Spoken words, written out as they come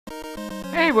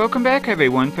Hey, welcome back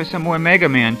everyone for some more Mega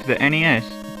Man for the NES.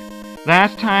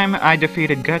 Last time I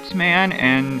defeated Gutsman,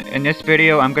 and in this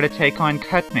video I'm gonna take on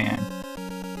Cutman.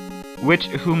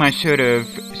 Whom I should have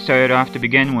started off to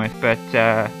begin with, but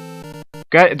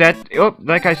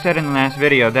like I said in the last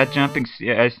video, that jumping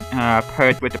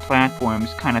part with the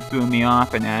platforms kind of threw me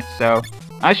off in that, so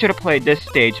I should have played this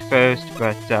stage first,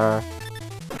 but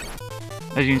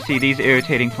as you can see, these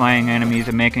irritating flying enemies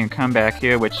are making a comeback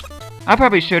here, which I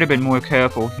probably should have been more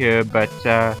careful here, but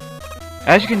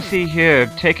as you can see here,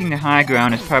 taking the high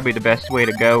ground is probably the best way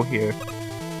to go here.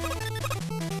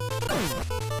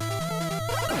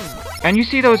 And you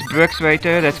see those bricks right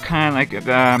there? That's kind of like,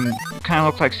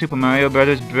 looks like Super Mario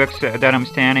Brothers bricks that I'm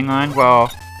standing on.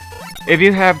 Well, if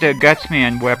you have the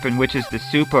Gutsman weapon, which is the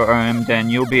Super Arm, then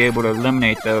you'll be able to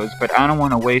eliminate those. But I don't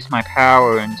want to waste my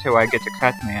power until I get to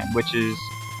Cutman, which is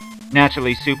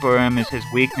naturally Super Arm is his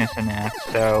weakness in that.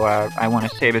 So I want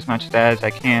to save as much of that as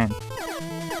I can.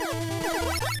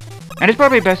 And it's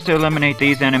probably best to eliminate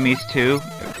these enemies too.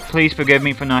 Please forgive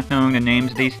me for not knowing the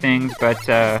names of these things, but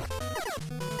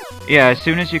yeah, as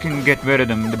soon as you can get rid of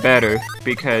them, the better,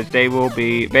 because they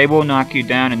will knock you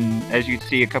down, and as you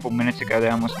see a couple minutes ago, they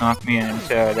almost knocked me into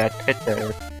that pit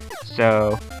there.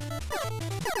 So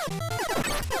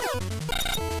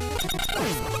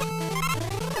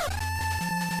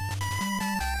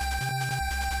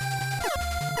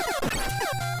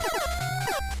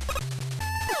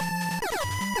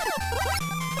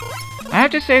I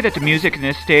have to say that the music in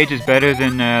this stage is better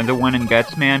than the one in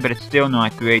Gutsman, but it's still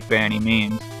not great by any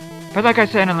means. But like I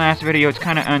said in the last video, it's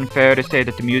kind of unfair to say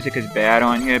that the music is bad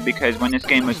on here, because when this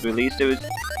game was released, it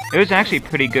was actually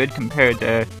pretty good compared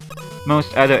to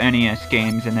most other NES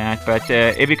games and that. But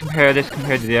if you compare this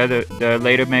compared to the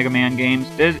later Mega Man games,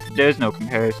 there's no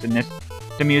comparison.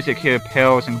 The music here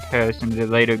pales in comparison to the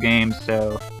later games,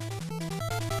 so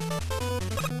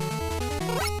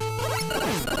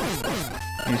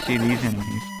you see these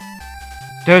enemies.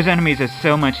 Those enemies are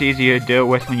so much easier to deal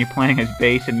with when you're playing as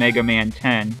Bass in Mega Man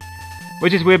 10.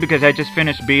 Which is weird because I just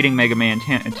finished beating Mega Man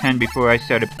 10 before I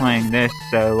started playing this,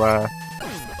 so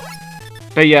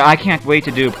but yeah, I can't wait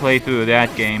to do a playthrough of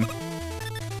that game.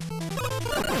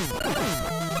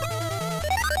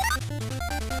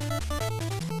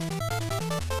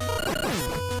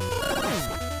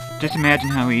 Just imagine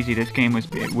how easy this game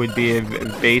would be if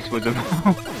Bass was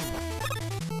around.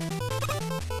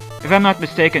 If I'm not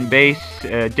mistaken, Bass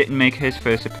didn't make his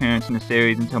first appearance in the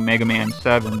series until Mega Man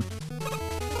 7.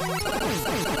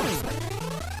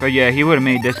 But yeah, he would have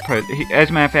made this part, as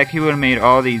a matter of fact, he would have made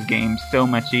all these games so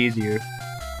much easier.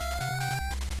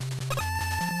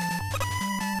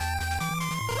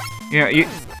 Yeah,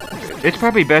 it's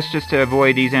probably best just to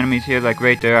avoid these enemies here, like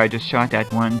right there. I just shot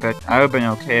that one, but I would have been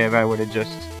okay if I would have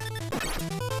just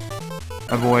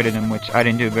avoided him, which I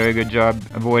didn't do a very good job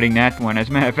avoiding that one. As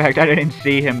a matter of fact, I didn't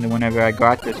see him whenever I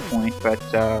got this point, but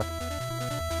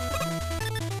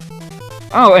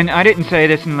oh, and I didn't say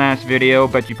this in the last video,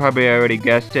 but you probably already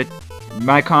guessed it.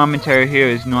 My commentary here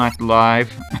is not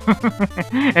live.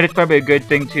 And it's probably a good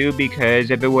thing too, because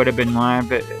if it would have been live,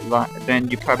 then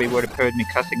you probably would have heard me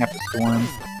cussing up a storm.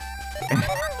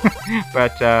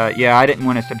 But yeah, I didn't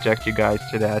want to subject you guys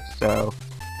to that, so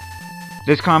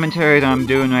this commentary that I'm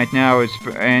doing right now is,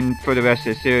 and for the rest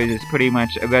of the series, is pretty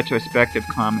much a retrospective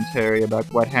commentary about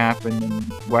what happened and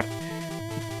what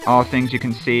all things you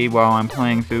can see while I'm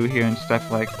playing through here and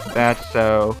stuff like that,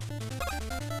 so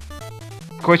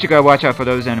of course you gotta watch out for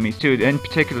those enemies too, in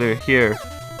particular here.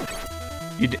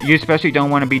 You especially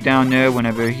don't want to be down there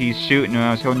whenever he's shooting, or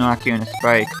else he'll knock you in a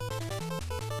spike.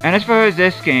 And as far as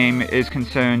this game is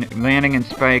concerned, landing in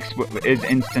spikes is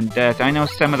instant death. I know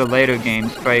some of the later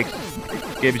games, spikes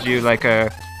gives you like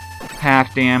a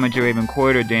half damage or even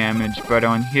quarter damage, but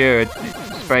on here,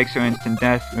 spikes are instant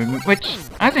death, which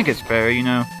I think is fair, you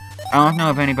know. I don't know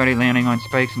of anybody landing on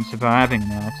spikes and surviving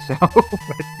that, so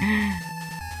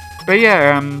but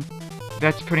yeah,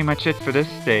 that's pretty much it for this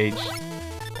stage.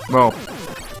 Well,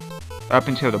 up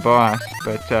until the boss,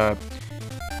 but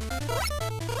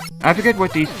I forget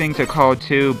what these things are called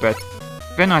too, but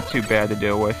they're not too bad to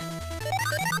deal with.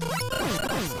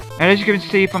 And as you can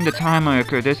see from the time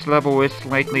marker, this level is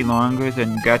slightly longer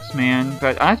than Gutsman,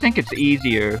 but I think it's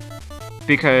easier,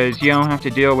 because you don't have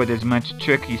to deal with as much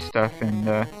tricky stuff,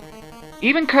 and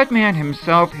even Cutman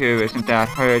himself here isn't that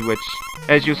hard, which,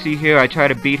 as you'll see here, I try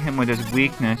to beat him with his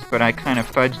weakness, but I kind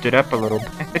of fudged it up a little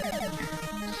bit.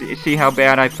 see how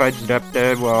bad I fudged it up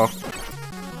there? Well,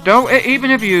 even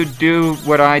if you do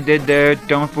what I did there,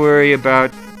 don't worry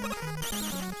about,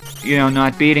 you know,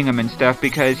 not beating him and stuff,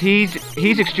 because he's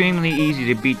extremely easy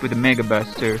to beat with a Mega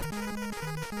Buster.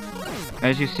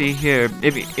 as you see here,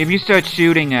 if you start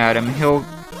shooting at him,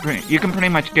 you can pretty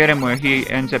much get him where he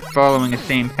ends up following the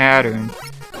same pattern.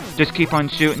 Just keep on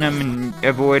shooting him and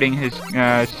avoiding his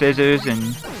scissors,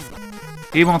 and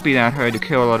he won't be that hard to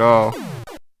kill at all.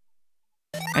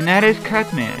 And that is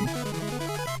Cutman,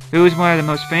 who is one of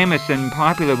the most famous and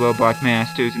popular robot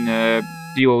masters in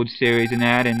the old series and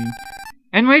that,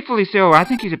 and rightfully so. I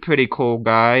think he's a pretty cool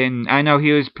guy, and I know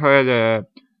he was part of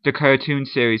the cartoon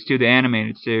series too, the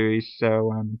animated series,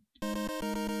 so,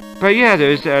 but yeah,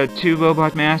 there's 2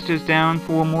 Robot Masters down,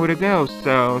 4 more to go,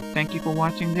 so thank you for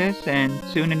watching this, and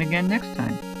tune in again next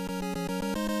time.